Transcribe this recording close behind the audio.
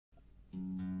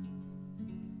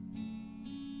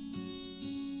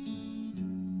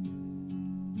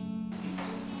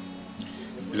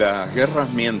Las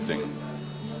guerras mienten.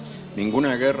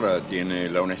 Ninguna guerra tiene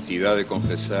la honestidad de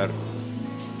confesar: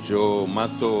 yo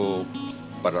mato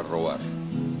para robar.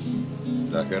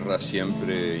 Las guerras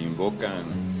siempre invocan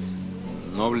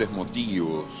nobles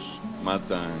motivos,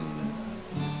 matan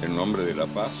en nombre de la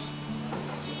paz,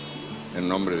 en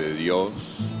nombre de Dios,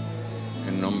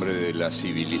 en nombre de la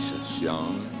civilización,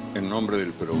 en nombre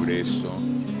del progreso,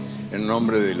 en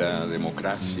nombre de la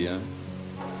democracia.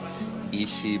 Y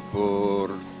si por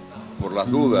las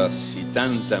dudas, si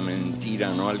tanta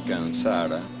mentira no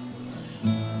alcanzara,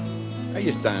 ahí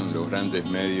están los grandes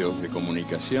medios de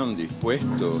comunicación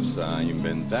dispuestos a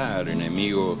inventar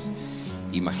enemigos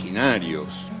imaginarios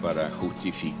para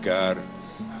justificar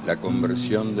la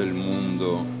conversión del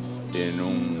mundo en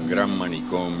un gran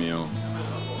manicomio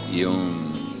y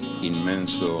un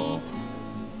inmenso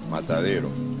matadero.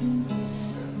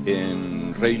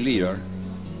 En Rey Lear,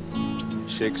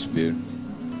 Shakespeare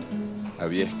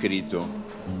había escrito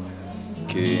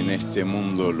que en este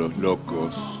mundo los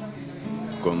locos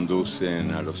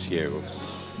conducen a los ciegos.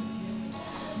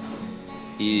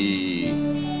 Y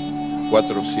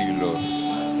 4 siglos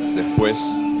después,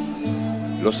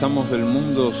 los amos del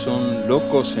mundo son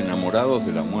locos enamorados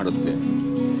de la muerte,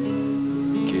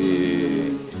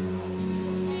 que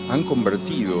han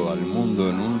convertido al mundo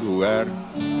en un lugar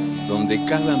donde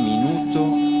cada minuto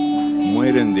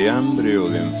mueren de hambre o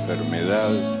de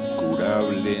enfermedad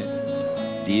curable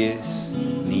 10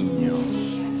 niños,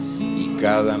 y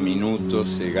cada minuto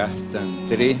se gastan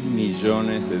 3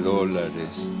 millones de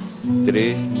dólares,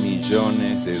 3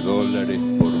 millones de dólares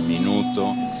por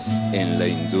minuto en la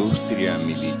industria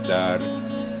militar,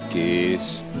 que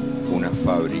es una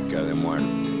fábrica de muerte.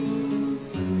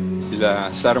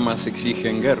 Las armas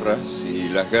exigen guerras y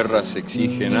las guerras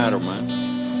exigen armas,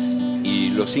 y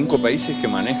los 5 países que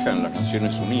manejan las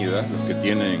Naciones Unidas, los que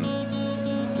tienen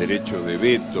derecho de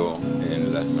veto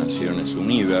en las Naciones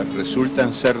Unidas,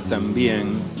 resultan ser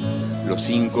también los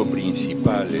 5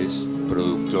 principales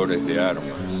productores de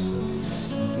armas.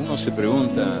 Uno se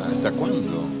pregunta, ¿hasta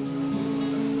cuándo?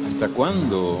 ¿Hasta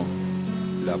cuándo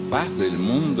la paz del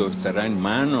mundo estará en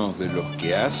manos de los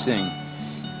que hacen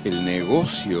el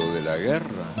negocio de la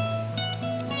guerra?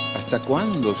 ¿Hasta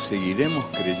cuándo seguiremos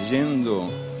creyendo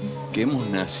que hemos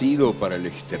nacido para el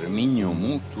exterminio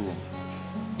mutuo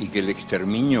y que el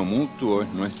exterminio mutuo es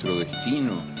nuestro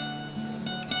destino?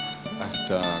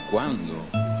 ¿Hasta cuándo?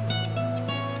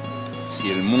 Si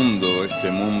el mundo,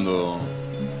 este mundo,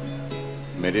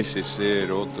 merece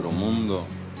ser otro mundo,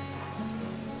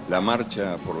 la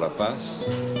marcha por la paz,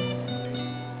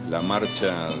 la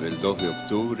marcha del 2 de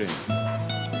octubre,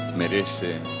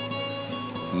 merece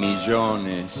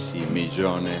millones y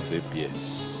millones de pies.